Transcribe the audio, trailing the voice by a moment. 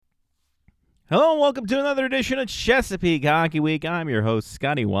Hello and welcome to another edition of Chesapeake Hockey Week. I'm your host,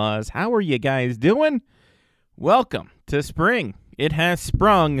 Scotty Waz. How are you guys doing? Welcome to spring. It has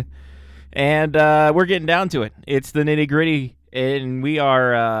sprung, and we're getting down to it. It's the nitty-gritty, and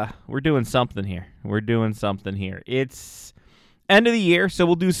we're doing something here. It's end of the year, so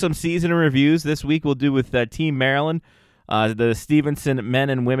we'll do some season reviews. This week we'll do with Team Maryland, the Stevenson men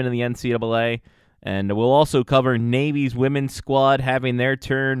and women in the NCAA, and we'll also cover Navy's women's squad having their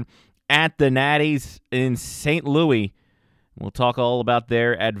turn at the Natties in St. Louis. We'll talk all about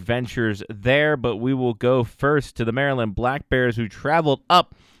their adventures there, but we will go first to the Maryland Black Bears, who traveled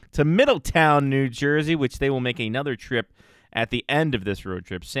up to Middletown, New Jersey, which they will make another trip at the end of this road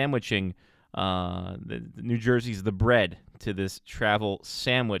trip, sandwiching the New Jersey's the bread to this travel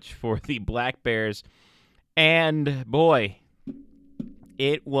sandwich for the Black Bears. And boy,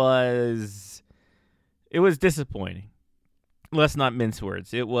 it was disappointing. Let's not mince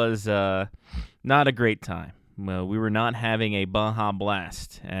words. It was not a great time. Well, we were not having a Baja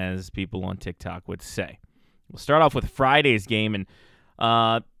Blast, as people on TikTok would say. We'll start off with Friday's game,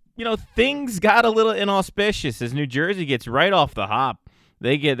 and things got a little inauspicious as New Jersey gets right off the hop.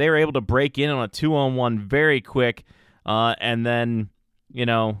 They were able to break in on a 2-on-1 very quick, and then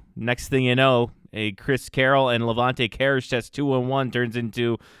next thing you know, a Chris Carroll and Levante Karash's 2-on-1 turns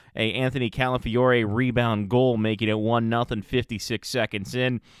into a Anthony Calafiore rebound goal, making it 1-0 56 seconds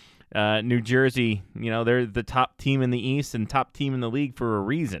in. New Jersey, they're the top team in the East and top team in the league for a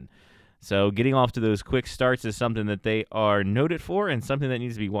reason. So getting off to those quick starts is something that they are noted for and something that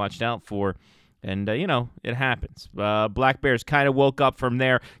needs to be watched out for. And, it happens. Black Bears kind of woke up from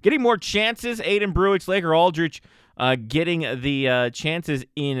there, getting more chances. Aiden Bruich, Laker Aldrich getting the chances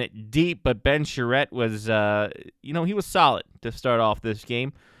in deep, but Ben Charette was, he was solid to start off this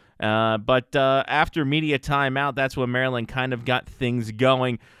game. But after media timeout, that's when Maryland kind of got things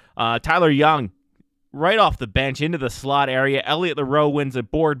going. Tyler Young, right off the bench into the slot area. Elliot Leroux wins a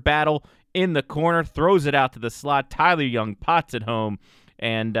board battle in the corner, throws it out to the slot. Tyler Young pots it home,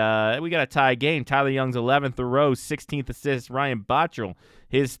 and we got a tie game. Tyler Young's 11th, Leroux's 16th assist. Ryan Bottrell,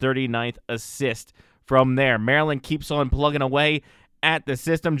 his 39th assist. From there, Maryland keeps on plugging away at the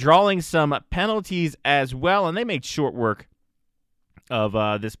system, drawing some penalties as well, and they made short work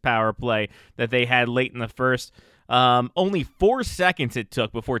of this power play that they had late in the first. Only 4 seconds it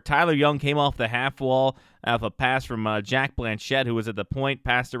took before Tyler Young came off the half wall off a pass from Jack Blanchette, who was at the point,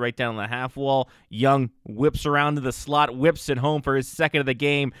 passed it right down the half wall. Young whips around to the slot, whips it home for his second of the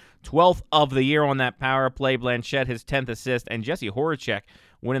game, 12th of the year on that power play. Blanchette, his 10th assist, and Jesse Horacek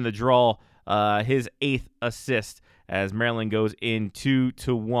winning the draw, his 8th assist, as Maryland goes in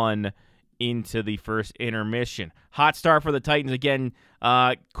 2-1 into the first intermission. Hot start for the Titans again.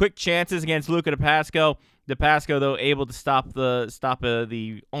 Quick chances against Luca DePasco. DePasco, though, able to stop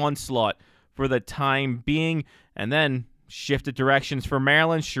the onslaught for the time being, and then shifted directions for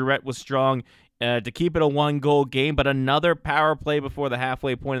Maryland. Charette was strong to keep it a one-goal game, but another power play before the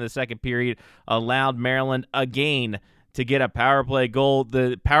halfway point of the second period allowed Maryland again to get a power play goal.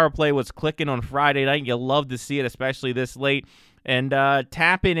 The power play was clicking on Friday night. You love to see it, especially this late. And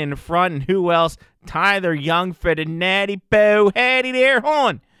tapping in front, and who else? Tyler Young for the Natty Bo Hattie there,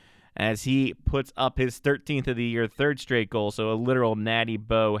 hon, as he puts up his 13th of the year, third straight goal. So a literal Natty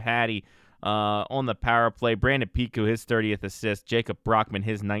Bo Hattie on the power play. Brandon Pico, his 30th assist. Jacob Brockman,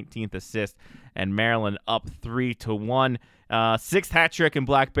 his 19th assist. And Maryland up 3-1. Sixth hat trick in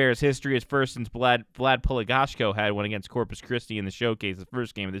Black Bears history, is first since Vlad Polagashko had one against Corpus Christi in the showcase, the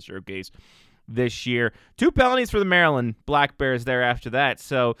first game of the showcase this year. 2 penalties for the Maryland Black Bears there after that.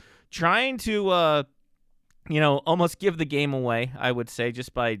 So trying to, almost give the game away, I would say,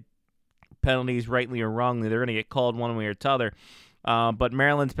 just by penalties, rightly or wrongly. They're going to get called one way or t'other. But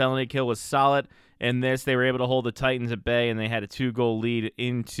Maryland's penalty kill was solid in this. They were able to hold the Titans at bay, and they had a 2-goal lead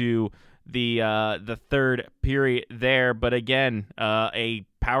into the third period there. But again, a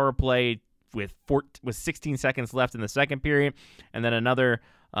power play with 16 seconds left in the second period, and then another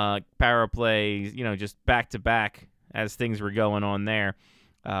power play, just back-to-back as things were going on there.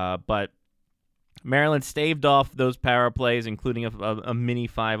 But Maryland staved off those power plays, including a mini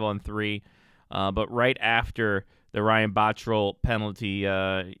 5-on-3. But right after the Ryan Bottrell penalty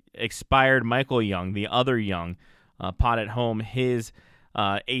expired, Michael Young, the other Young, potted home his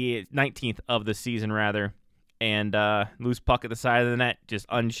 19th of the season, and loose puck at the side of the net, just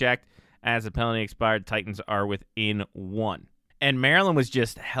unchecked. As the penalty expired, Titans are within 1. And Maryland was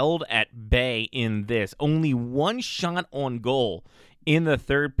just held at bay in this. Only one shot on goal in the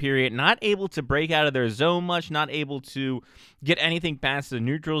third period. Not able to break out of their zone much. Not able to get anything past the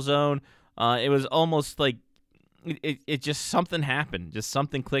neutral zone. It was almost like it just something happened. Just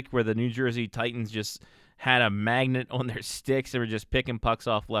something clicked where the New Jersey Titans just had a magnet on their sticks. They were just picking pucks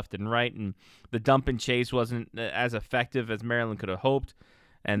off left and right, and the dump and chase wasn't as effective as Maryland could have hoped.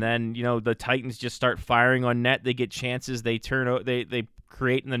 And then, the Titans just start firing on net. They get chances. They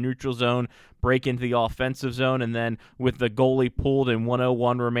create in the neutral zone, break into the offensive zone, and then with the goalie pulled and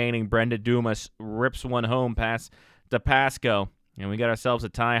 1:01 remaining, Brenda Dumas rips one home past DePasco. And we got ourselves a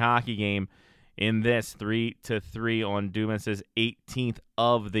tie hockey game in this 3-3 on Dumas's 18th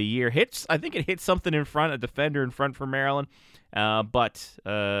of the year. I think it hit something in front, a defender in front for Maryland, but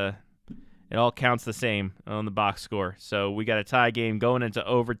it all counts the same on the box score. So we got a tie game going into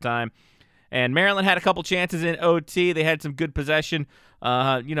overtime. And Maryland had a couple chances in OT. They had some good possession,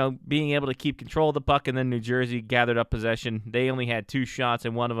 being able to keep control of the puck, and then New Jersey gathered up possession. They only had 2 shots,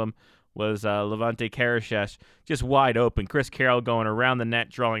 and one of them was Levante Karashesh just wide open. Chris Carroll going around the net,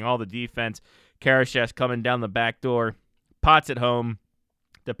 drawing all the defense. Karashesh coming down the back door, pots it home.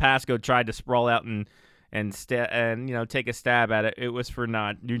 DePasco tried to sprawl out and take a stab at it. It was for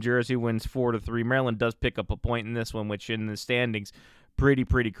naught. New Jersey wins 4-3. Maryland does pick up a point in this one, which in the standings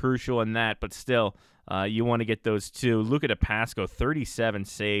pretty crucial in that, but still, you want to get those 2. Luka DePasco, 37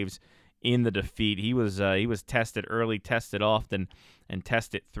 saves in the defeat. He was tested early, tested often, and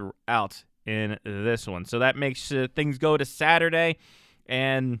tested throughout in this one. So that makes things go to Saturday,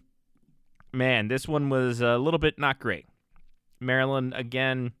 and man, this one was a little bit not great. Maryland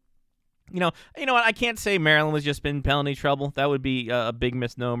again. You know what? I can't say Maryland was just in penalty trouble. That would be a big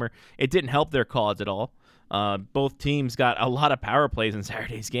misnomer. It didn't help their cause at all. Both teams got a lot of power plays in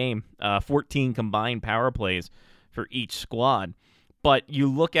Saturday's game, 14 combined power plays for each squad. But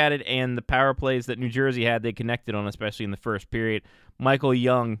you look at it, and the power plays that New Jersey had, they connected on, especially in the first period. Michael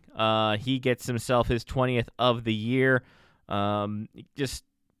Young, he gets himself his 20th of the year. Just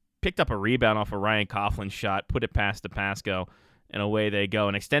picked up a rebound off a Ryan Coughlin shot, put it past DePasco, and away they go.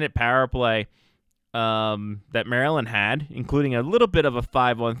 An extended power play that Maryland had, including a little bit of a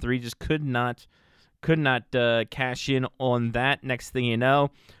 5-on-3, just could not cash in on that. Next thing you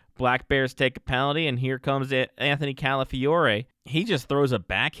know, Black Bears take a penalty, and here comes Anthony Calafiore. He just throws a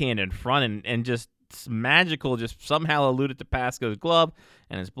backhand in front and just magical, just somehow eluded DePasco's glove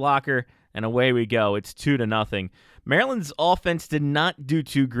and his blocker, and away we go. It's 2-0. Maryland's offense did not do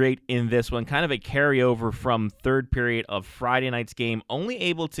too great in this one. Kind of a carryover from third period of Friday night's game. Only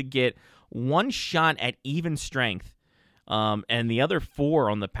able to get 1 shot at even strength, and the other 4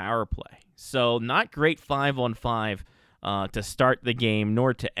 on the power play. So not great 5-on-5 to start the game,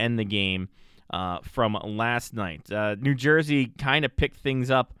 nor to end the game from last night. New Jersey kind of picked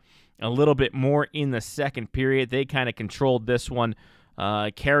things up a little bit more in the second period. They kind of controlled this one,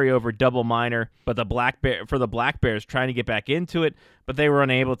 carryover double minor, but the Black Bears trying to get back into it, but they were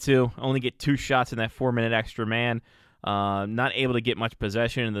unable to. Only get 2 shots in that 4-minute extra man. Not able to get much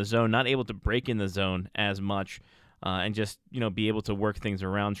possession in the zone, not able to break in the zone as much. And just, be able to work things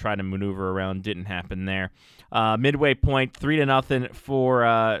around, try to maneuver around. Didn't happen there. Midway point, 3-0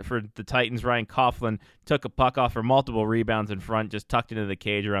 for the Titans. Ryan Coughlin took a puck off for multiple rebounds in front, just tucked into the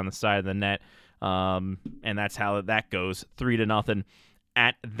cage around the side of the net. And that's how that goes, 3-0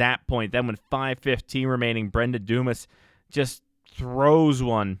 at that point. Then with 5:15 remaining, Brenda Dumas just throws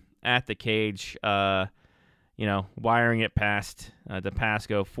one at the cage, wiring it past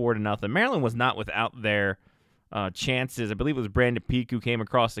DePasco, 4-0. Maryland was not without their chances. I believe it was Brandon Peak who came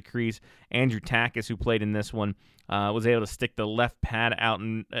across the crease. Andrew Takis, who played in this one, was able to stick the left pad out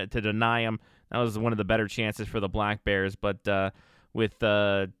to deny him. That was one of the better chances for the Black Bears. But with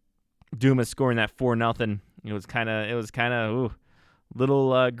Dumas scoring that 4-0, it was kind of little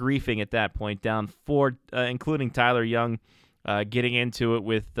griefing at that point. Down 4, including Tyler Young getting into it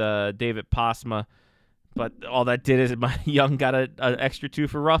with David Posma. But all that did is Young got an extra 2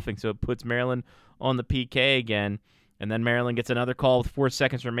 for roughing, so it puts Maryland on the PK again. And then Maryland gets another call with 4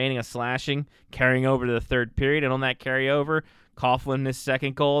 seconds remaining, a slashing, carrying over to the third period. And on that carryover, Coughlin, his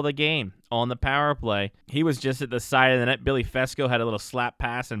second goal of the game on the power play. He was just at the side of the net. Billy Fesco had a little slap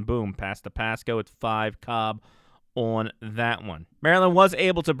pass, and boom, past DePasco. It's 5 Cobb on that one. Maryland was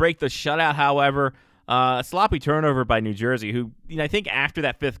able to break the shutout, however. A sloppy turnover by New Jersey, who, I think after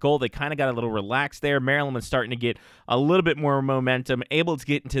that 5th goal, they kind of got a little relaxed there. Maryland was starting to get a little bit more momentum, able to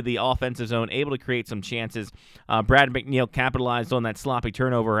get into the offensive zone, able to create some chances. Brad McNeil capitalized on that sloppy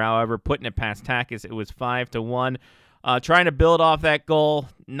turnover, however, putting it past Takis. It was 5-1. Trying to build off that goal,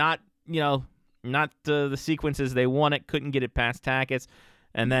 not the sequences they wanted, couldn't get it past Takis.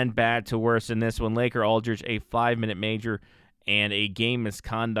 And then bad to worse in this one. Laker Aldridge, a 5-minute major, and a game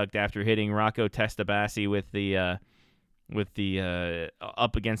misconduct after hitting Rocco Testabassi with the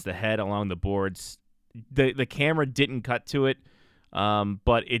up against the head along the boards. the camera didn't cut to it,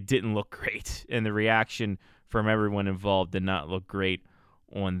 but it didn't look great, and the reaction from everyone involved did not look great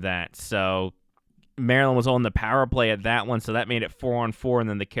on that. So Maryland was on the power play at that one, so that made it 4-on-4, and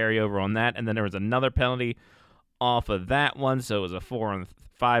then the carryover on that, and then there was another penalty off of that one, so it was a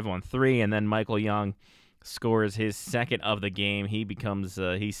 5-on-3, and then Michael Young scores his second of the game.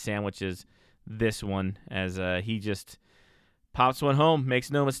 He sandwiches this one as he just pops one home, makes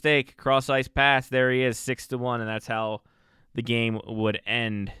no mistake, cross ice pass. There he is, 6-1, and that's how the game would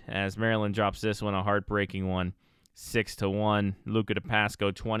end as Maryland drops this one, a heartbreaking one, 6-1. Luca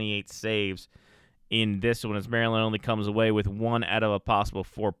DePasco, 28 saves in this one as Maryland only comes away with 1 out of a possible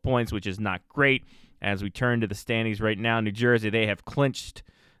 4 points, which is not great. As we turn to the standings right now, New Jersey, they have clinched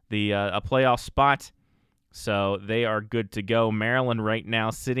a playoff spot, so they are good to go. Maryland right now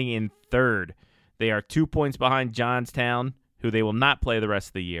sitting in third. They are 2 points behind Johnstown, who they will not play the rest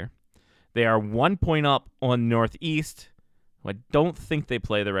of the year. They are 1 point up on Northeast, who I don't think they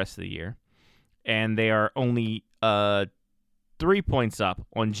play the rest of the year. And they are only 3 points up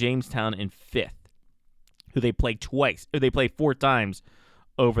on Jamestown in fifth, who they play twice, or they play 4 times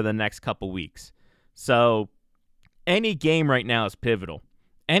over the next couple weeks. So any game right now is pivotal.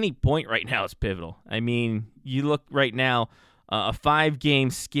 Any point right now is pivotal. I mean, you look right now, a 5-game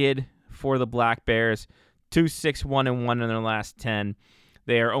skid for the Black Bears, 2-6-1-1 in their last 10.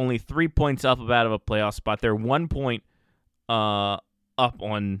 They are only 3 points up out of a playoff spot. They're 1 point up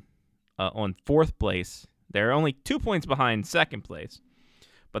on fourth place. They're only 2 points behind second place,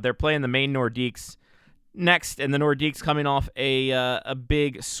 but they're playing the Maine Nordiques next, and the Nordiques coming off a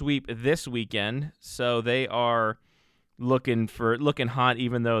big sweep this weekend, so they are looking hot,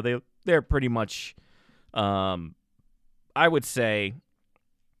 even though they're pretty much, I would say,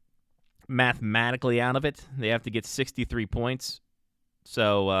 mathematically out of it. They have to get 63 points,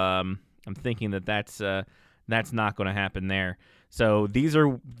 so I'm thinking that's not going to happen there. So these are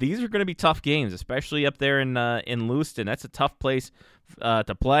going to be tough games, especially up there in Lewiston. That's a tough place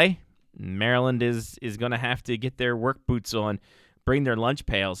to play. Maryland is going to have to get their work boots on, bring their lunch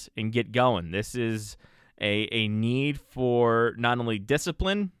pails, and get going. This is a need for not only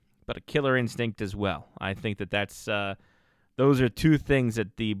discipline, but a killer instinct as well. I think that's those are 2 things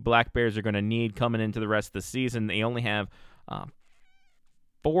that the Black Bears are going to need coming into the rest of the season. They only have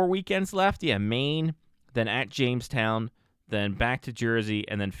 4 weekends left. Yeah, Maine, then at Jamestown, then back to Jersey,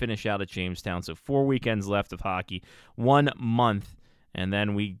 and then finish out at Jamestown. So 4 weekends left of hockey, 1 month, and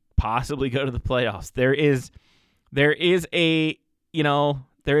then we possibly go to the playoffs. There is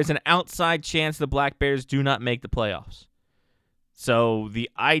an outside chance the Black Bears do not make the playoffs. So the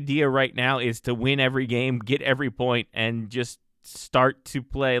idea right now is to win every game, get every point, and just start to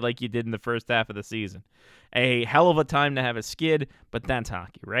play like you did in the first half of the season. A hell of a time to have a skid, but that's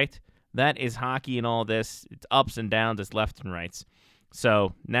hockey, right? That is hockey and all this. It's ups and downs, it's left and rights.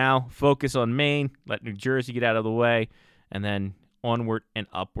 So now focus on Maine, let New Jersey get out of the way, and then onward and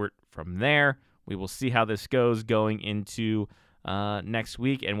upward from there. We will see how this goes going into next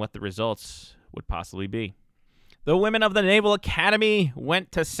week and what the results would possibly be. The women of the Naval Academy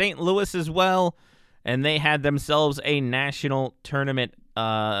went to St. Louis as well, and they had themselves a national tournament,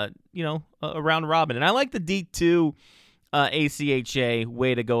 a round robin. And I like the D2 ACHA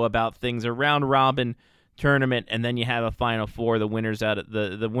way to go about things, a round robin tournament, and then you have a Final Four, the winners out of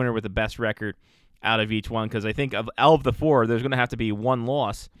the winner with the best record out of each one, because I think of all of the 4, there's going to have to be 1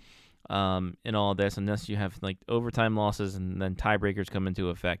 loss in all of this, unless you have like overtime losses and then tiebreakers come into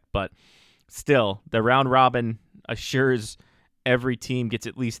effect. But still, the round robin assures every team gets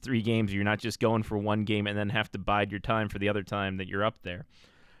at least 3 games. You're not just going for 1 game and then have to bide your time for the other time that you're up there.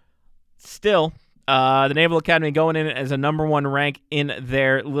 Still, the Naval Academy going in as a number 1 rank in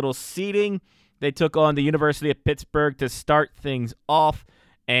their little seeding. They took on the University of Pittsburgh to start things off.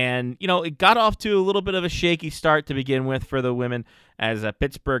 And, it got off to a little bit of a shaky start to begin with for the women, as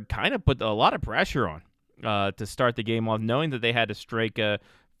Pittsburgh kind of put a lot of pressure on to start the game off, knowing that they had to strike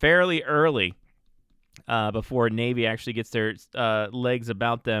fairly early before Navy actually gets their legs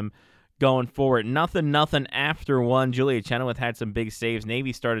about them going forward. Nothing after 1. Julia Chenoweth had some big saves.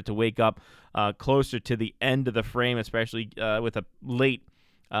 Navy started to wake up closer to the end of the frame, especially with a late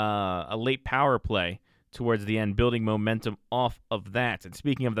power play towards the end, building momentum off of that. And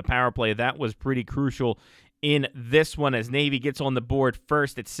speaking of the power play, that was pretty crucial in this one as Navy gets on the board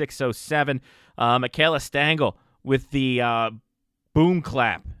first at 6:07. Michaela Stangl with the boom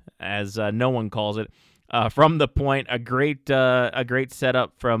clap, as no one calls it, from the point. A great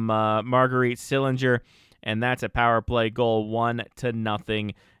setup from Marguerite Sillinger, and that's a power play goal,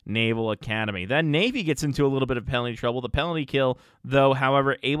 1-0 Naval Academy. Then Navy gets into a little bit of penalty trouble. The penalty kill, though,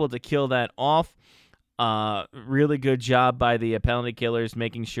 however, able to kill that off. Really good job by the penalty killers,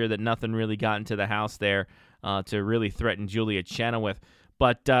 making sure that nothing really got into the house there to really threaten Julia Chenoweth.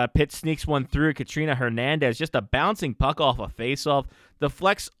 But Pitt sneaks one through. Katrina Hernandez, just a bouncing puck off a faceoff,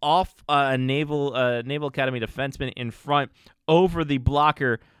 deflects off a Naval Academy defenseman in front over the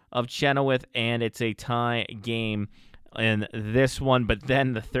blocker of Chenoweth, and it's a tie game in this one. But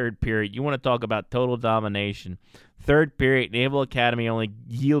then the third period, you want to talk about total domination. Third period, Naval Academy only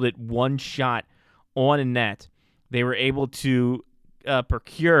yielded one shot on net. They were able to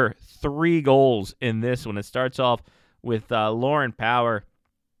procure 3 goals in this one. It starts off with Lauren Power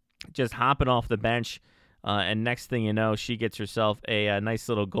just hopping off the bench, and next thing you know, she gets herself a nice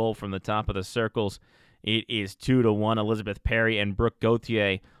little goal from the top of the circles. It is 2-1. Elizabeth Perry and Brooke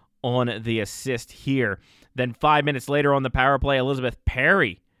Gauthier on the assist here. Then 5 minutes later on the power play, Elizabeth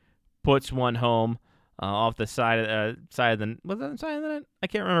Perry puts one home off the side of the was that the side of the net? I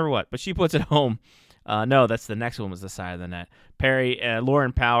can't remember what, but she puts it home. No, that's the next one was the side of the net. Perry,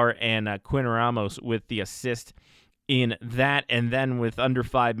 Lauren Power, and Quinn Ramos with the assist in that. And then with under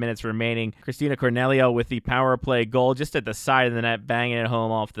 5 minutes remaining, Christina Cornelio with the power play goal just at the side of the net, banging it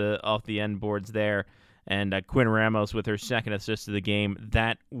home off the end boards there. And Quinn Ramos with her second assist of the game.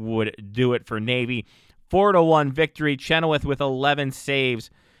 That would do it for Navy. 4-1 victory. Chenoweth with 11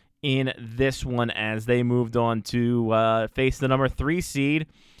 saves in this one as they moved on to face the number 3 seed,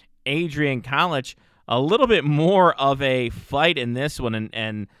 Adrian College. A little bit more of a fight in this one,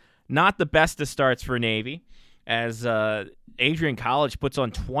 and not the best of starts for Navy, as Adrian College puts on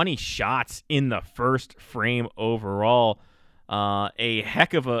 20 shots in the first frame overall. A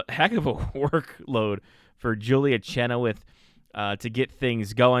heck of a workload for Julia Chenoweth to get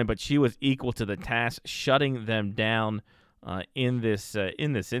things going, but she was equal to the task, shutting them down in this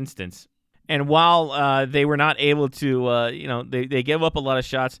instance. And while they were not able to, they gave up a lot of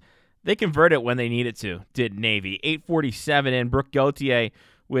shots, they converted when they needed to, did Navy. 8:47 in, Brooke Gauthier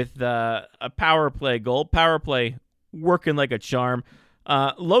with a power play goal. Power play working like a charm.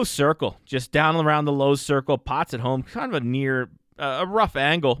 Low circle, just down around the low circle, pots it home. Kind of a rough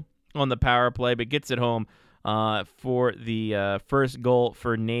angle on the power play, but gets it home for the first goal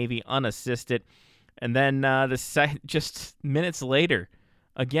for Navy, unassisted. And then just minutes later,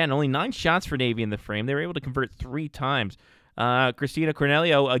 again, only 9 shots for Navy in the frame. They were able to convert 3 times. Christina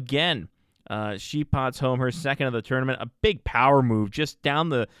Cornelio, again, she pots home her second of the tournament. A big power move just down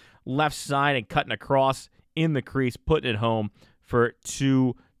the left side and cutting across in the crease, putting it home for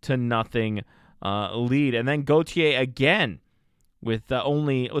 2-0 lead. And then Gauthier again with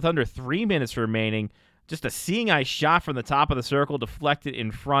under 3 minutes remaining. Just a seeing eye shot from the top of the circle, deflected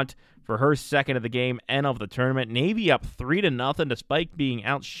in front for her second of the game and of the tournament. Navy up 3-0 despite being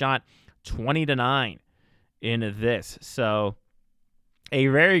outshot 20-9 in this. So a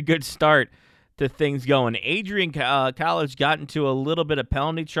very good start to things going. Adrian College got into a little bit of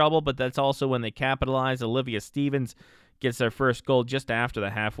penalty trouble, but that's also when they capitalized. Olivia Stevens gets their first goal just after the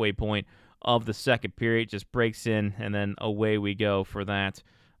halfway point of the second period, just breaks in, and then away we go for that.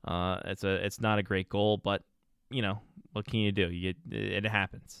 It's not a great goal, but what can you do? It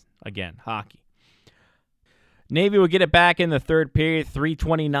happens. Again, hockey. Navy will get it back in the third period,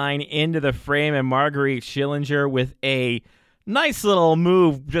 3:29 into the frame, and Marguerite Schillinger with a nice little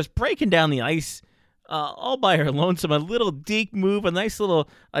move, just breaking down the ice all by her lonesome. A little deke move, a nice little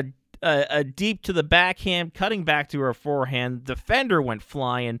a deep to the backhand, cutting back to her forehand. Defender went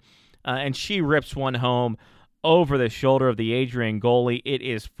flying, and she rips one home over the shoulder of the Adrian goalie. It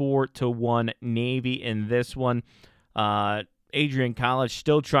is 4-1 Navy in this one. Adrian College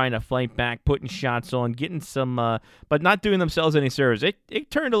still trying to fight back, putting shots on, getting some, but not doing themselves any service.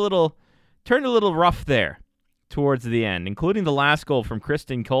 It turned a little rough there towards the end, including the last goal from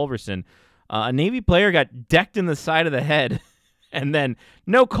Kristen Culverson. A Navy player got decked in the side of the head, and then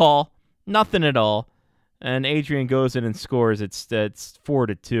no call, nothing at all, and Adrian goes in and scores. It's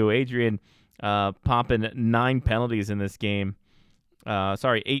 4-2. Adrian popping 9 penalties in this game.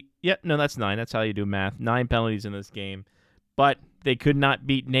 8. Yeah, no, that's 9. That's how you do math. 9 penalties in this game. But they could not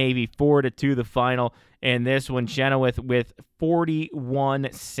beat Navy. 4-2 the final. And this one, Chenoweth with 41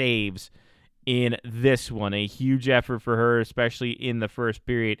 saves in this one. A huge effort for her, especially in the first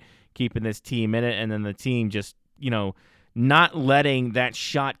period, keeping this team in it. And then the team just, not letting that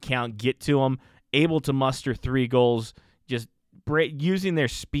shot count get to them. Able to muster 3 goals, just using their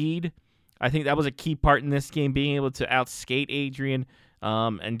speed. I think that was a key part in this game, being able to outskate Adrian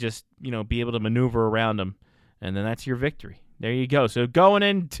and just, be able to maneuver around him. And then that's your victory. There you go. So going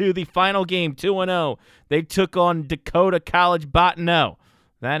into the final game, 2-0, they took on Dakota College Bottineau.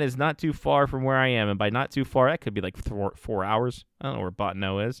 That is not too far from where I am. And by not too far, that could be like 4 hours. I don't know where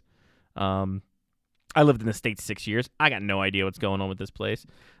Bottineau is. I lived in the States 6 years. I got no idea what's going on with this place.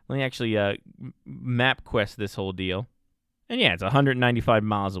 Let me actually MapQuest this whole deal. And yeah, it's 195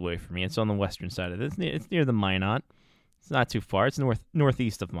 miles away from me. It's on the western side of it. It's near the Minot. It's not too far. It's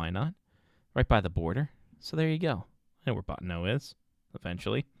northeast of Minot, right by the border. So there you go. I know where Bottineau is,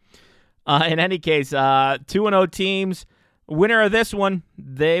 eventually. In any case, 2-0 teams. Winner of this one,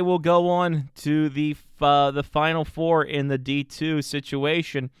 they will go on to the Final Four in the D2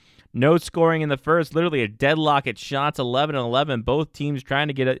 situation. No scoring in the first, literally a deadlock at shots, 11-11. Both teams trying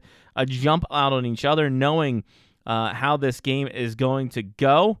to get a jump out on each other, knowing how this game is going to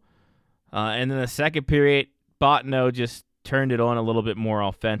go. And then the second period, Bottineau just turned it on a little bit more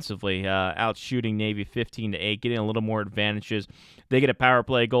offensively, out shooting Navy 15-8, getting a little more advantages. They get a power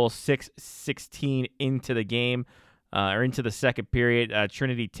play goal, 6-16 into the game, or into the second period.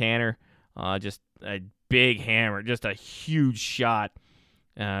 Trinity Tanner, just a big hammer, just a huge shot.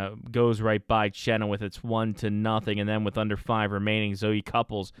 Goes right by Chenna with its 1-0, and then with under 5 remaining, Zoe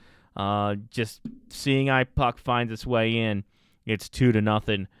Couples just seeing eye puck finds its way in. It's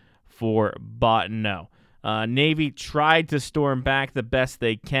 2-0 for Bottineau. Navy tried to storm back the best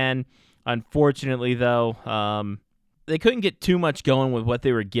they can. Unfortunately, though, they couldn't get too much going with what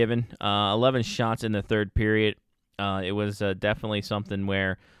they were given. 11 shots in the third period. It was definitely something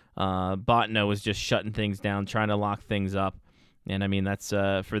where Bottineau was just shutting things down, trying to lock things up. And, I mean, that's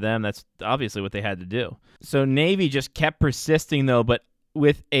for them, that's obviously what they had to do. So Navy just kept persisting, though, but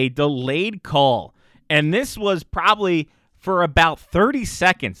with a delayed call. And this was probably for about 30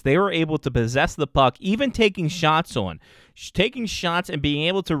 seconds. They were able to possess the puck, even taking shots on. Taking shots and being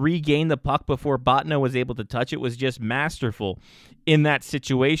able to regain the puck before Bottineau was able to touch it was just masterful in that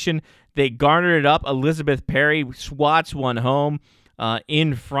situation. They garnered it up. Elizabeth Perry swats one home.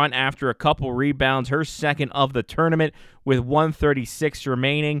 In front after a couple rebounds, her second of the tournament with 1:36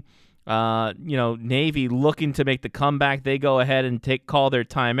 remaining. Navy looking to make the comeback. They go ahead and call their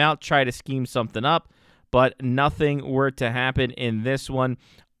timeout, try to scheme something up, but nothing were to happen in this one.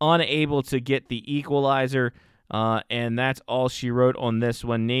 Unable to get the equalizer, and that's all she wrote on this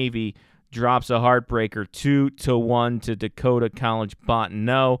one. Navy drops a heartbreaker 2-1 to Dakota College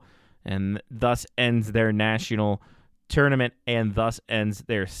Bottineau, and thus ends their national tournament and thus ends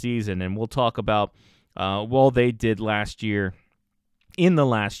their season. And we'll talk about what they did last year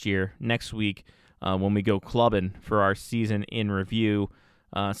next week when we go clubbing for our season in review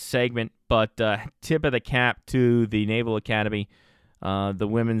segment. But tip of the cap to the Naval Academy, the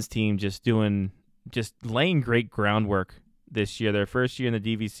women's team just laying great groundwork this year. Their first year in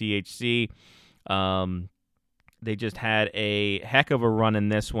the DVCHC. They just had a heck of a run in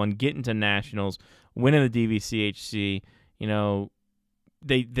this one, getting to nationals, winning the DVCHC.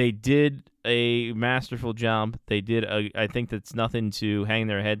 They did a masterful job. They did. I think that's nothing to hang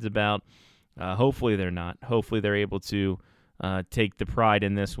their heads about. Hopefully they're not. Hopefully they're able to take the pride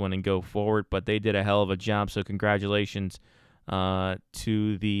in this one and go forward. But they did a hell of a job. So congratulations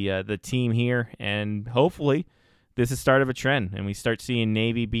to the team here, and hopefully this is the start of a trend, and we start seeing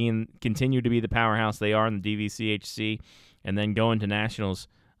Navy continue to be the powerhouse they are in the DVCHC, and then going to nationals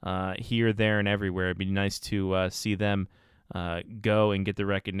here, there, and everywhere. It'd be nice to see them go and get the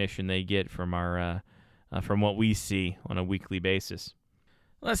recognition they get from from what we see on a weekly basis.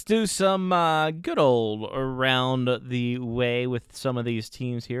 Let's do some good old around the way with some of these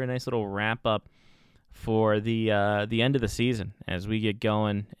teams here. A nice little wrap up for the end of the season as we get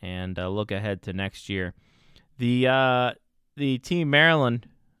going and look ahead to next year. The Team Maryland,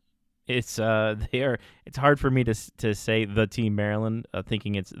 it's hard for me to say the Team Maryland,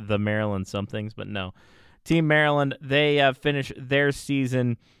 thinking it's the Maryland somethings, but no. Team Maryland, they finished their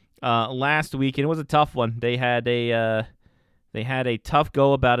season last week, and it was a tough one. They had a tough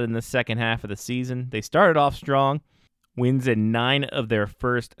go about it in the second half of the season. They started off strong, wins in 9 of their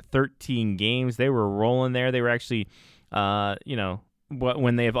first 13 games. They were rolling there. They were actually,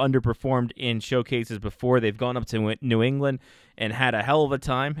 when they have underperformed in showcases before, they've gone up to New England and had a hell of a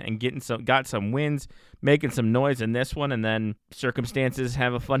time and got some wins, making some noise in this one, and then circumstances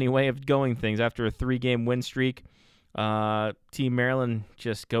have a funny way of going things. After a 3-game win streak, Team Maryland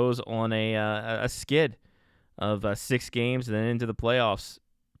just goes on a skid of 6 games and then into the playoffs.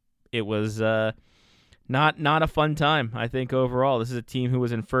 It was not a fun time, I think, overall. This is a team who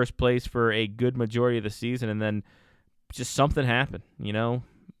was in first place for a good majority of the season, and then just something happened,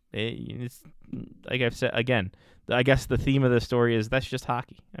 It's like I've said again. I guess the theme of the story is that's just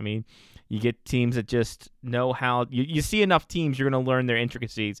hockey. I mean, you get teams that just know how. You see enough teams, you're going to learn their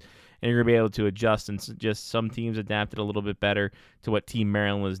intricacies, and you're going to be able to adjust. And just some teams adapted a little bit better to what Team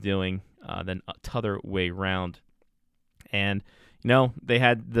Maryland was doing than t'other way round. And they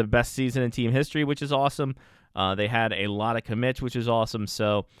had the best season in team history, which is awesome. They had a lot of commits, which is awesome.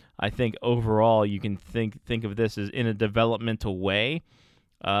 So I think overall you can think of this as, in a developmental way,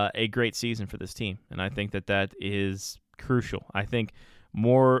 a great season for this team. And I think that is crucial. I think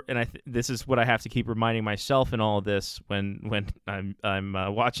more, and this is what I have to keep reminding myself in all of this when I'm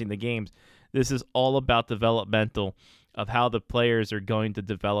watching the games. This is all about developmental, of how the players are going to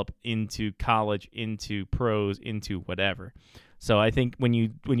develop into college, into pros, into whatever. So I think when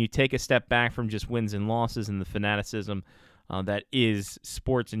you take a step back from just wins and losses and the fanaticism that is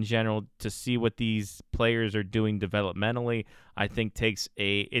sports in general, to see what these players are doing developmentally, I think that's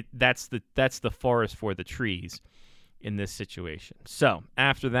the forest for the trees in this situation. So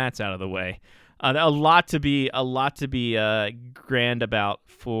after that's out of the way, a lot to be grand about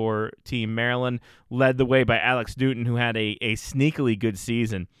for Team Maryland, led the way by Alex Newton, who had a sneakily good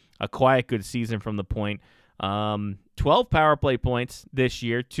season, a quiet good season from the point. 12 power play points this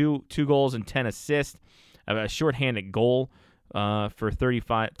year, two goals and 10 assists, a shorthanded goal for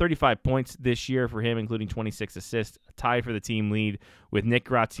 35 points this year for him, including 26 assists, tied for the team lead with Nick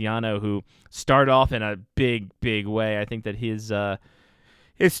Graziano, who started off in a big way. I think that his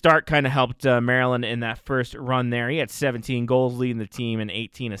start kind of helped Maryland in that first run there. He had 17 goals leading the team and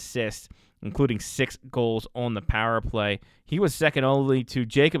 18 assists, including 6 goals on the power play. He was second only to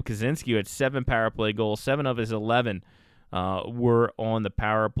Jacob Kaczynski, who had 7 power play goals. 7 of his 11 were on the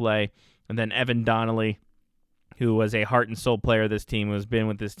power play. And then Evan Donnelly, who was a heart and soul player of this team, who has been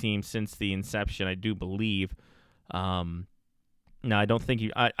with this team since the inception, I do believe. No, I don't think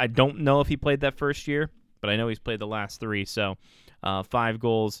I don't know if he played that first year, but I know he's played the last 3. So 5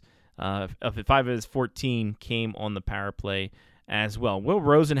 goals, 5 of his 14 came on the power play as well. Will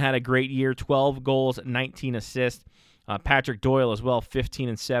Rosen had a great year, 12 goals, 19 assists. Patrick Doyle as well, 15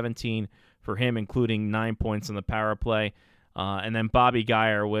 and 17 for him, including 9 points on the power play. And then Bobby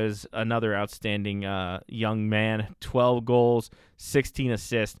Geyer was another outstanding young man, 12 goals, 16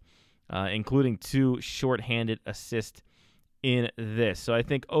 assists, including 2 shorthanded assists in this. So I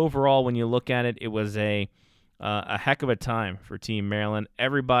think overall, when you look at it, it was a heck of a time for Team Maryland.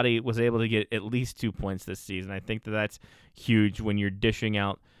 Everybody was able to get at least 2 points this season. I think that's huge when you're dishing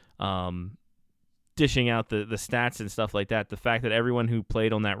out the stats and stuff like that. The fact that everyone who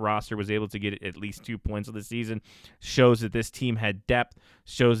played on that roster was able to get at least 2 points of the season shows that this team had depth,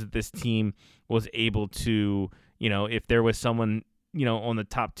 shows that this team was able to, if there was someone, on the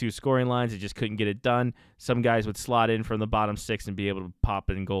top 2 scoring lines, it just couldn't get it done. Some guys would slot in from the bottom 6 and be able to pop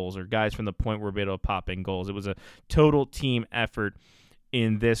in goals, or guys from the point were able to pop in goals. It was a total team effort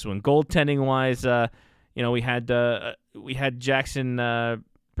in this one. Goaltending wise, we had Jackson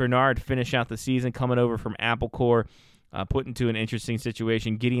Bernard finish out the season coming over from Applecore, put into an interesting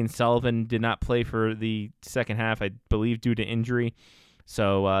situation. Gideon Sullivan did not play for the second half, I believe, due to injury.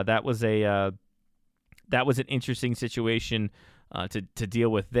 So that was an interesting situation to deal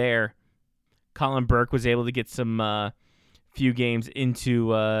with there. Colin Burke was able to get some few games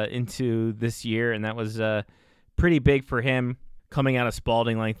into this year, and that was pretty big for him coming out of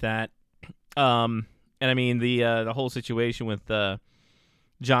Spalding like that. And I mean the whole situation with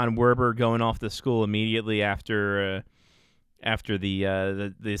John Werber going off to school immediately after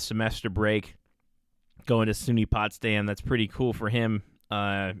the semester break, going to SUNY Potsdam. That's pretty cool for him.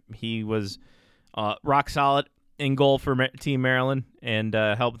 He was rock solid in goal for Team Maryland and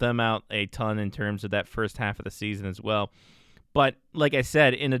helped them out a ton in terms of that first half of the season as well. But like I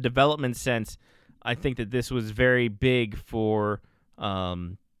said, in a development sense, I think that this was very big for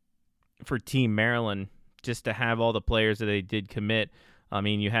Team Maryland, just to have all the players that they did commit. I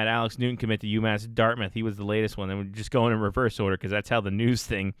mean, you had Alex Newton commit to UMass Dartmouth. He was the latest one. And we're just going in reverse order because that's how the news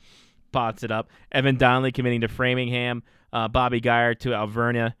thing pots it up. Evan Donnelly committing to Framingham. Bobby Geyer to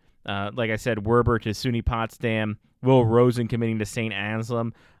Alvernia. Like I said, Werber to SUNY Potsdam. Will Rosen committing to St.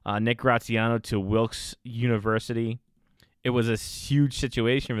 Anselm. Nick Graziano to Wilkes University. It was a huge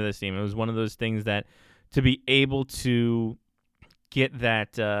situation for this team. It was one of those things that to be able to get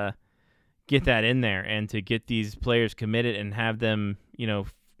that in there and to get these players committed and have them,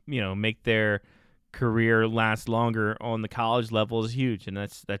 make their career last longer on the college level is huge, and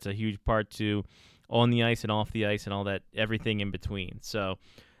that's a huge part to on the ice and off the ice and all that, everything in between. So,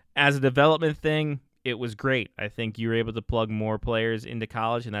 as a development thing, it was great. I think you were able to plug more players into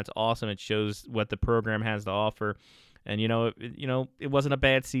college, and that's awesome. It shows what the program has to offer. And it wasn't a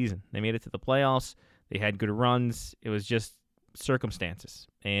bad season. They made it to the playoffs. They had good runs. It was just circumstances,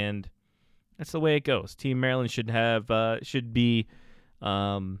 and that's the way it goes. Team Maryland should be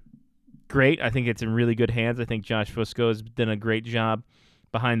great. I think it's in really good hands. I think Josh Fusco has done a great job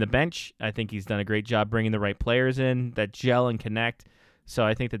behind the bench. I think he's done a great job bringing the right players in that gel and connect. So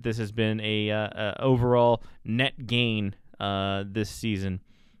I think that this has been a overall net gain this season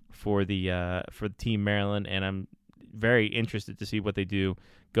for Team Maryland, and I'm very interested to see what they do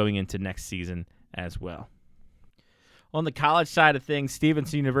going into next season as well. On the college side of things,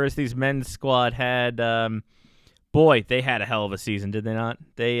 Stevenson University's men's squad had, they had a hell of a season, did they not?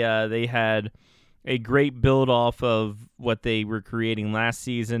 They had a great build off of what they were creating last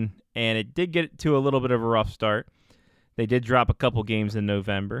season, and it did get to a little bit of a rough start. They did drop a couple games in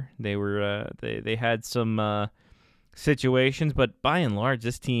November. They were they had some situations, but by and large,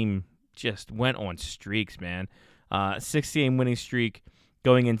 this team just went on streaks, man. 6-game winning streak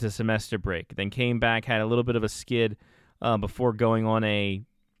going into semester break. Then came back, had a little bit of a skid before going on a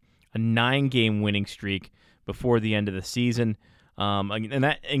 9-game winning streak before the end of the season. And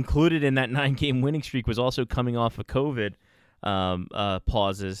that included in that 9-game winning streak was also coming off of COVID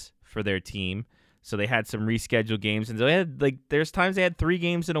pauses for their team. So they had some rescheduled games, and so they had there's times they had 3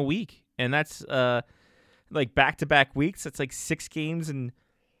 games in a week, and that's back-to-back weeks. That's 6 games and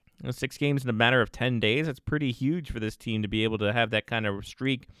 6 games in a matter of 10 days. That's pretty huge for this team to be able to have that kind of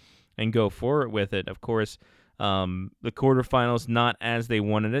streak and go forward with it. Of course, the quarterfinals not as they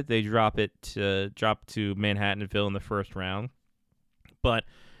wanted it. They drop to Manhattanville in the first round, but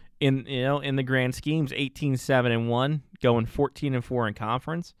in the grand schemes, 18-7-1, going 14-4 in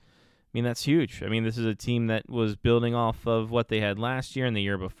conference. I mean, that's huge. I mean, this is a team that was building off of what they had last year and the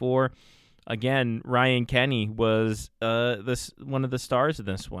year before. Again, Ryan Kenny was one of the stars of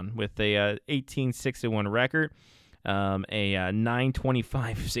this one with a 18-6-1 record, a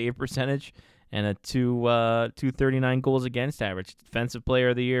 925 save percentage, and a 239 goals against average. Defensive player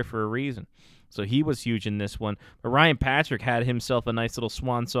of the year for a reason. So he was huge in this one. But Ryan Patrick had himself a nice little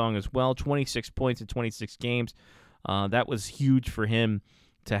swan song as well, 26 points in 26 games. That was huge for him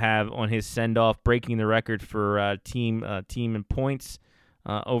to have on his send-off, breaking the record for team in points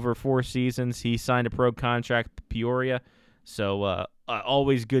over 4 seasons. He signed a pro contract with Peoria, so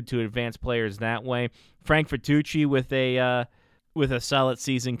always good to advance players that way. Frank Fatucci with a solid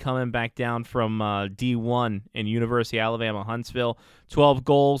season coming back down from D1 in University of Alabama, Huntsville. 12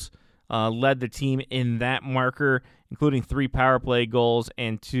 goals, led the team in that marker, including 3 power play goals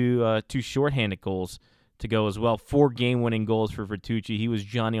and 2 shorthanded goals to go as well. 4 game-winning goals for Fatucci. He was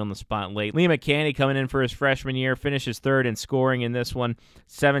Johnny on the spot late. Liam McCanny coming in for his freshman year, finishes 3rd in scoring in this one.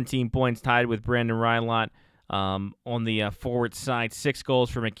 17 points, tied with Brandon Rylott on the forward side. 6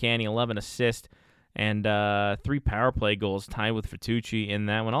 goals for McCanny, 11 assists, and 3 power play goals, tied with Fatucci in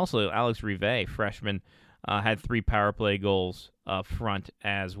that one. Also, Alex Rive, freshman, had 3 power play goals up front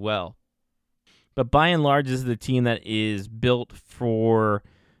as well. But by and large, this is the team that is built for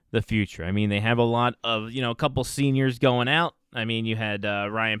the future. I mean, they have a lot of, a couple seniors going out. I mean, you had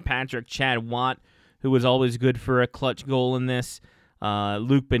Ryan Patrick, Chad Watt, who was always good for a clutch goal in this.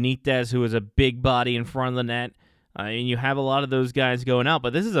 Luke Benitez, who was a big body in front of the net. And you have a lot of those guys going out,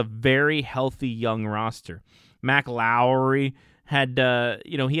 but this is a very healthy young roster. Mac Lowry had,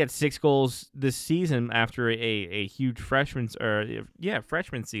 he had 6 goals this season after a huge freshman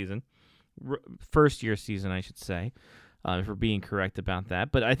season. First year season, I should say. For being correct about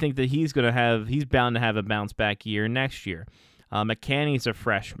that. But I think that he's bound to have a bounce back year next year. McCanny's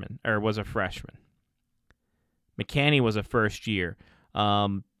was a freshman. McCanny was a first year.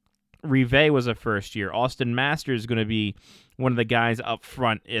 Rive was a first year. Austin Masters is going to be one of the guys up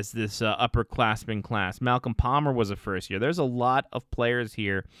front as this upperclassman class. Malcolm Palmer was a first year. There's a lot of players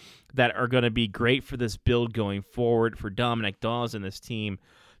here that are going to be great for this build going forward for Dominic Dawes and this team.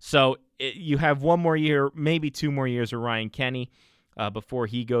 So you have 1 more year, maybe 2 more years of Ryan Kenny before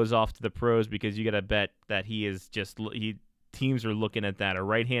he goes off to the pros, because you got to bet that teams are looking at that. A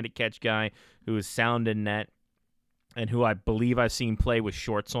right-handed catch guy who is sound in net and who I believe I've seen play with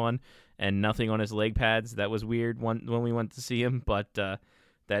shorts on and nothing on his leg pads. That was weird when we went to see him, but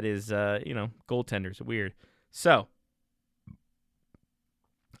that is, goaltenders are weird. So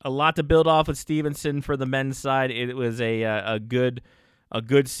a lot to build off of Stevenson for the men's side. It was a good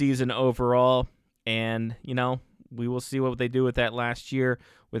season overall, and we will see what they do with that last year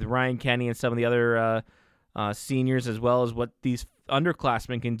with Ryan Kenny and some of the other seniors, as well as what these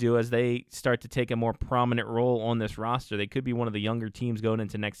underclassmen can do as they start to take a more prominent role on this roster. They could be one of the younger teams going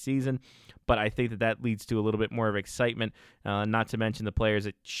into next season, but I think that leads to a little bit more of excitement, not to mention the players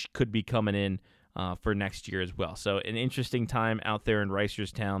that could be coming in for next year as well. So an interesting time out there in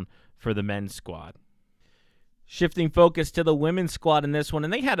Reisterstown for the men's squad. Shifting focus to the women's squad in this one,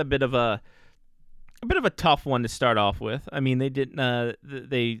 and they had a bit of a tough one to start off with. I mean,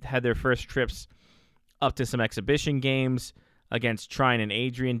 they had their first trips up to some exhibition games. against Trine and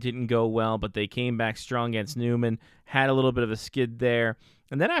Adrian didn't go well, but they came back strong against Newman, had a little bit of a skid there.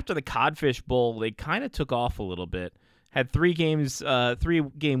 And then after the Codfish Bowl, they kind of took off a little bit. Had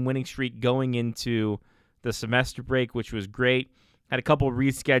 3-game winning streak going into the semester break, which was great. Had a couple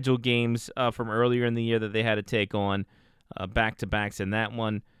rescheduled games from earlier in the year that they had to take on back-to-backs in that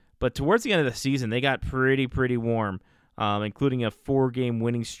one. But towards the end of the season, they got pretty warm, including a 4-game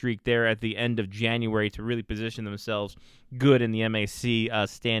winning streak there at the end of January to really position themselves good in the MAC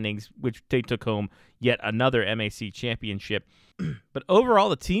standings, which they took home yet another MAC championship. But overall,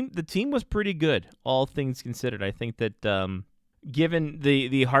 the team was pretty good, all things considered. I think that given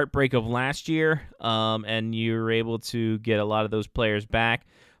the heartbreak of last year, and you were able to get a lot of those players back,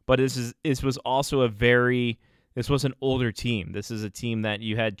 but this was also this was an older team. This is a team that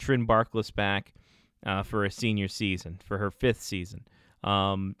you had Trin Barkless back for a senior season, for her 5th season.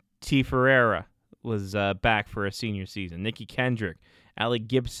 T. Ferreira was back for a senior season. Nikki Kendrick, Allie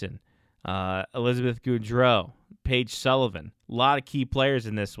Gibson, Elizabeth Goudreau, Paige Sullivan. A lot of key players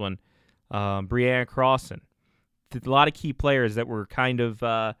in this one. Brianna Crossan. A lot of key players that were kind of,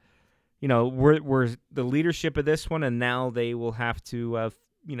 were the leadership of this one, and now they will have to,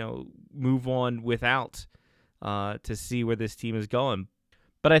 move on without to see where this team is going.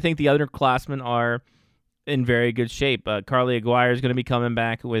 But I think the other classmen are in very good shape. Carly Aguirre is going to be coming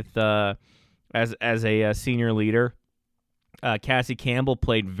back with as a senior leader. Cassie Campbell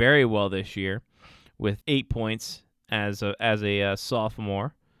played very well this year with 8 points as a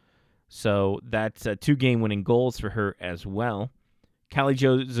sophomore. So that's 2 game-winning goals for her as well. Callie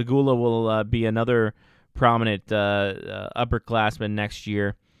Jo Zagula will be another prominent upperclassman next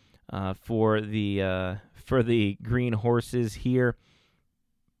year for the Green Horses here.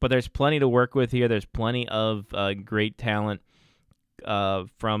 But there's plenty to work with here. There's plenty of great talent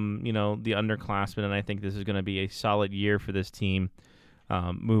from the underclassmen, and I think this is going to be a solid year for this team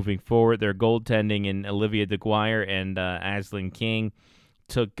moving forward. Their goaltending in Olivia DeGuire and Aislinn King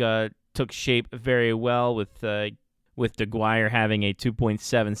took shape very well with DeGuire having a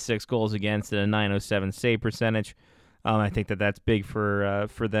 2.76 goals against and a .907 save percentage. I think that's big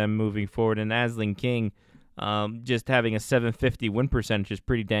for them moving forward. And Aislinn King just having a .750 win percentage is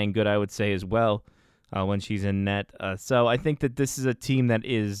pretty dang good, I would say, as well when she's in net. So I think that this is a team that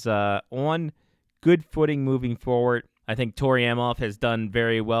is on good footing moving forward. I think Tori Emhoff has done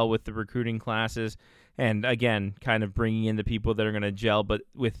very well with the recruiting classes. And again, kind of bringing in the people that are going to gel. But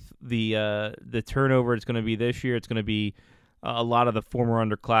with the turnover it's going to be this year, it's going to be a lot of the former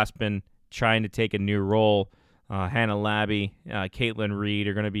underclassmen trying to take a new role. Hannah Labby, Caitlin Reed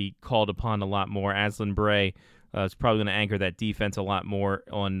are going to be called upon a lot more. Aslan Bray is probably going to anchor that defense a lot more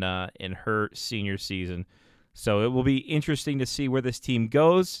on in her senior season. So it will be interesting to see where this team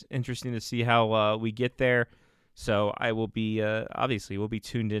goes. Interesting to see how we get there. So I will be obviously we'll be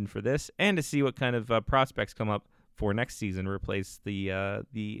tuned in for this and to see what kind of prospects come up for next season to replace the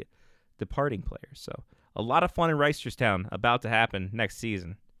departing players. So a lot of fun in Reisterstown about to happen next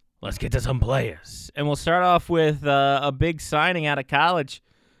season. Let's get to some players, and we'll start off with a big signing out of college.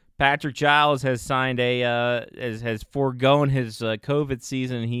 Patrick Giles has signed has foregone his COVID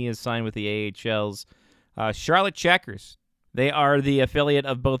season. He has signed with the AHL's Charlotte Checkers. They are the affiliate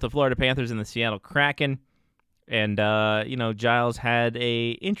of both the Florida Panthers and the Seattle Kraken. And, Giles had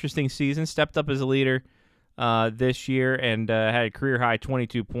a interesting season, stepped up as a leader this year, and had a career-high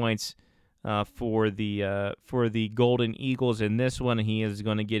 22 points for the Golden Eagles in this one. He is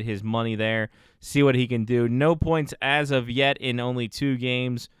going to get his money there, see what he can do. No points as of yet in only 2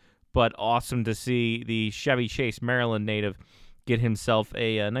 games, but awesome to see the Chevy Chase, Maryland native get himself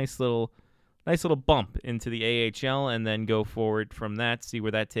a nice little bump into the AHL and then go forward from that, see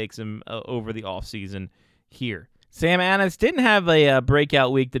where that takes him over the offseason here. Sam Annis didn't have a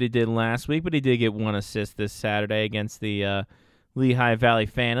breakout week that he did last week, but he did get 1 assist this Saturday against the Lehigh Valley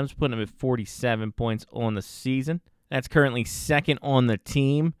Phantoms, putting him at 47 points on the season. That's currently second on the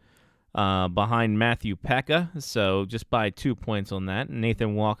team behind Matthew Pekka, so just by 2 points on that.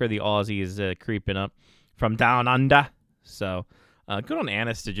 Nathan Walker, the Aussie, is creeping up from down under. So good on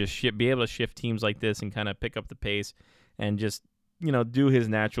Annis to just be able to shift teams like this and kind of pick up the pace and just, do his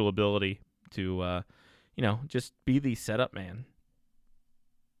natural ability to just be the setup man.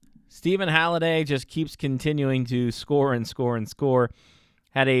 Stephen Halliday just keeps continuing to score and score and score.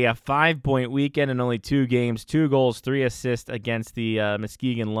 Had a 5-point weekend in only 2 games, 2 goals, 3 assists against the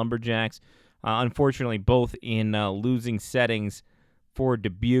Muskegon Lumberjacks. Unfortunately, both in losing settings for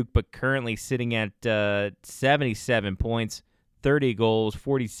Dubuque, but currently sitting at 77 points, 30 goals,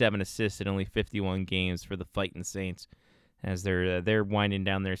 47 assists in only 51 games for the Fighting Saints, as they're winding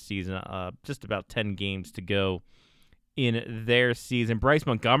down their season. Just about 10 games to go in their season. Bryce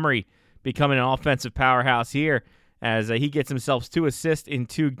Montgomery becoming an offensive powerhouse here as he gets himself 2 assists in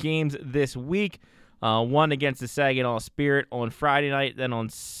 2 games this week. One against the Saginaw Spirit on Friday night, then on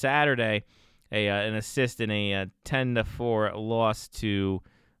Saturday, an assist in a 10-4 loss to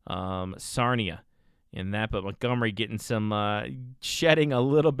Sarnia in that. But Montgomery getting some shedding a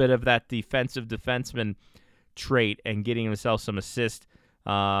little bit of that defensive defenseman trait and getting himself some assists.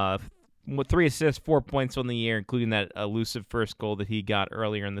 3 assists, 4 points on the year, including that elusive first goal that he got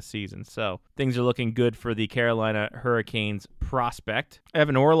earlier in the season. So things are looking good for the Carolina Hurricanes prospect.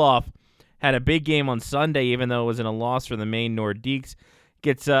 Evan Orlov had a big game on Sunday, even though it was in a loss for the Maine Nordiques.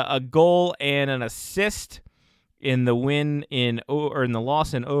 Gets a goal and an assist in the win in the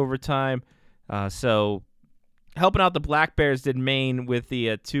loss in overtime. So helping out the Black Bears did Maine with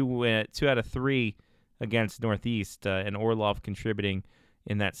the 2 out of 3 against Northeast, and Orlov contributing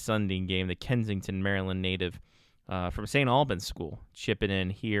in that Sunday game. The Kensington, Maryland native from St. Albans School chipping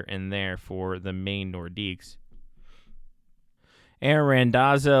in here and there for the Maine Nordiques. Aaron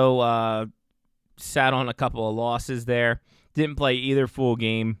Randazzo sat on a couple of losses there. Didn't play either full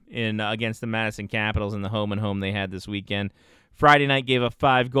game in against the Madison Capitals in the home and home they had this weekend. Friday night gave up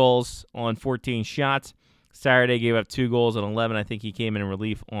 5 goals on 14 shots. Saturday gave up 2 goals on 11. I think he came in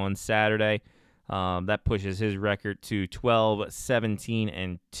relief on Saturday. That pushes his record to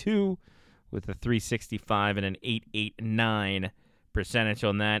 12-17-2 with a .365 and an .889 percentage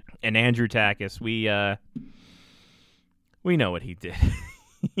on that. And Andrew Takis, we know what he did.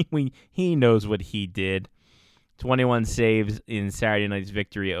 He knows what he did. 21 saves in Saturday night's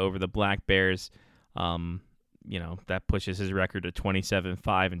victory over the Black Bears. That pushes his record to 27-5-2,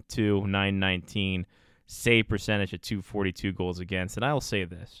 .919 save percentage at .242 goals against. And I will say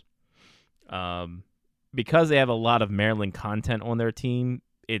this. Because they have a lot of Maryland content on their team,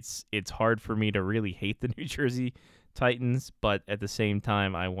 it's hard for me to really hate the New Jersey Titans, but at the same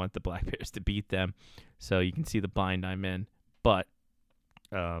time, I want the Black Bears to beat them. So you can see the bind I'm in. But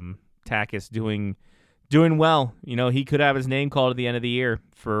Takis doing well. He could have his name called at the end of the year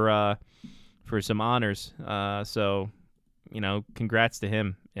for some honors. So congrats to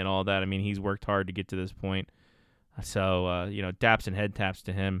him and all that. I mean, he's worked hard to get to this point. So daps and head taps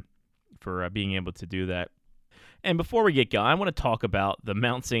to him for being able to do that. And before we get going, I want to talk about the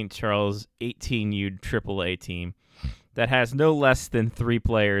Mount St. Charles 18U AAA team that has no less than 3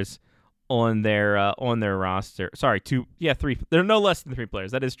 players on their roster. Sorry, 3. There are no less than 3 players.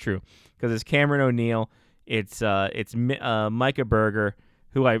 That is true, because it's Cameron O'Neill, it's Micah Berger,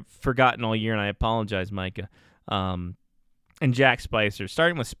 who I've forgotten all year, and I apologize, Micah, and Jack Spicer.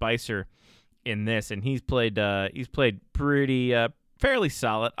 Starting with Spicer in this, and he's played pretty fairly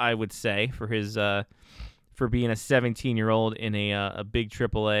solid, I would say, for his for being a 17-year-old in a big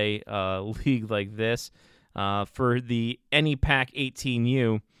AAA league like this. For the NEPAC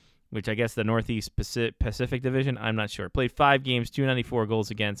 18U, which I guess the Northeast Pacific Division, I'm not sure. Played 5 games, 294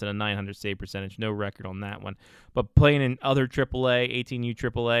 goals against, and a .900 save percentage. No record on that one. But playing in other AAA, 18U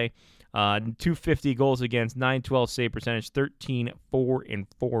AAA, 250 goals against, 912 save percentage, 13-4-4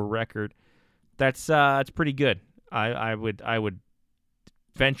 record. That's pretty good. I would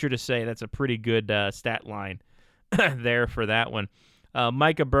venture to say that's a pretty good stat line there for that one.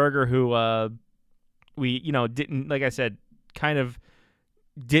 Micah Berger, who we didn't, like I said, kind of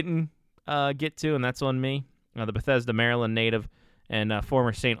didn't get to, and that's on me. The Bethesda, Maryland native and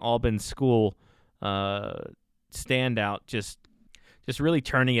former St. Albans School standout, just really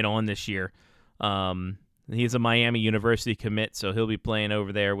turning it on this year. He's a Miami University commit, so he'll be playing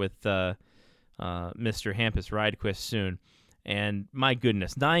over there with Mr. Hampus Rydquist soon. And my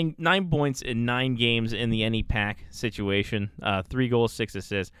goodness, 9 points in 9 games in the NEPAC situation, 3 goals, 6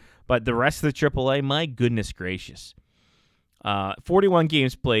 assists. But the rest of the AAA, my goodness gracious. 41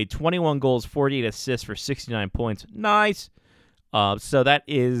 games played, 21 goals, 48 assists for 69 points. Nice. So that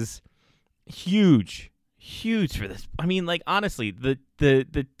is huge for this. I mean, like, honestly, the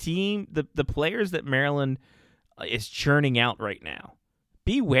team, the players that Maryland is churning out right now,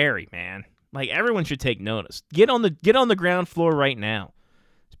 be wary, man. Like, everyone should take notice. Get on the ground floor right now,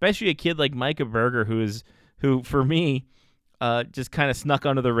 especially a kid like Micah Berger, who for me just kind of snuck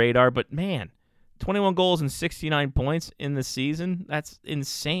under the radar. But man, 21 goals and 69 points in the season, that's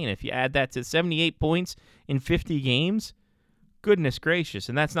insane. If you add that to 78 points in 50 games, goodness gracious.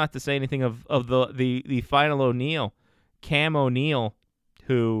 And that's not to say anything of the final O'Neill, Cam O'Neill,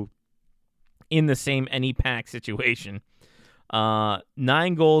 who in the same NEPAC situation.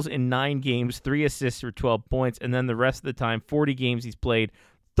 9 goals in 9 games, 3 assists for 12 points, and then the rest of the time, 40 games he's played,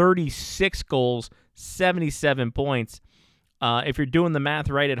 36 goals, 77 points. If you're doing the math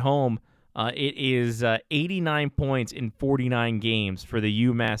right at home, It is 89 points in 49 games for the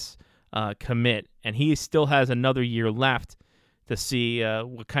UMass commit, and he still has another year left to see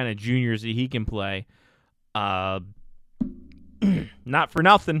what kind of juniors he can play. Not for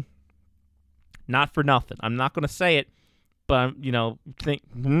nothing. Not for nothing. I'm not going to say it, but think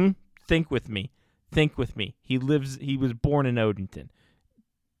with me. Think with me. He was born in Odenton.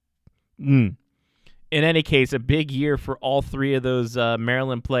 In any case, a big year for all three of those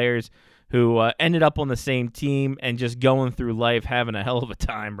Maryland players who ended up on the same team and just going through life, having a hell of a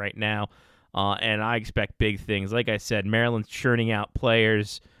time right now. And I expect big things. Like I said, Maryland's churning out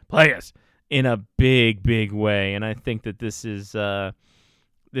players in a big, big way. And I think that this is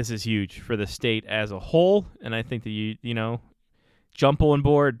huge for the state as a whole. And I think that you jump on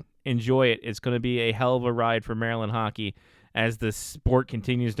board, enjoy it. It's going to be a hell of a ride for Maryland hockey as the sport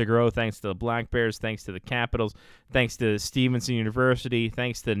continues to grow, thanks to the Black Bears, thanks to the Capitals, thanks to Stevenson University,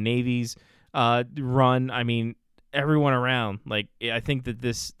 thanks to Navy's run. I mean, everyone around. Like, I think that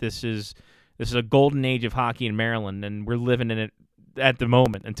this is a golden age of hockey in Maryland, and we're living in it at the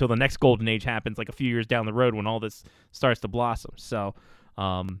moment until the next golden age happens, like a few years down the road when all this starts to blossom. So,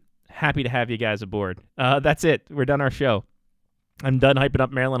 happy to have you guys aboard. That's it. We're done our show. I'm done hyping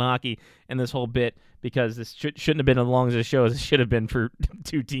up Maryland hockey and this whole bit because this shouldn't have been as long as a show as it should have been for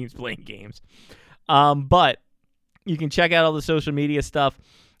two teams playing games. But you can check out all the social media stuff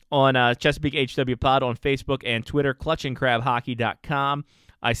on Chesapeake HW Pod on Facebook and Twitter, clutchandcrabhockey.com.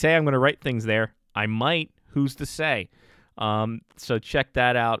 I say I'm going to write things there. I might. Who's to say? So check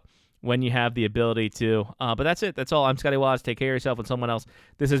that out when you have the ability to. But that's it. That's all. I'm Scotty Waz. Take care of yourself and someone else.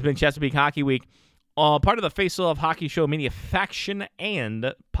 This has been Chesapeake Hockey Week. Part of the Face Love Hockey Show Media Faction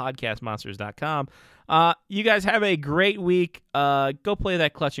and PodcastMonsters.com. You guys have a great week. Go play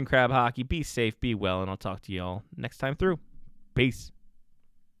that clutch and crab hockey. Be safe, be well, and I'll talk to you all next time through. Peace.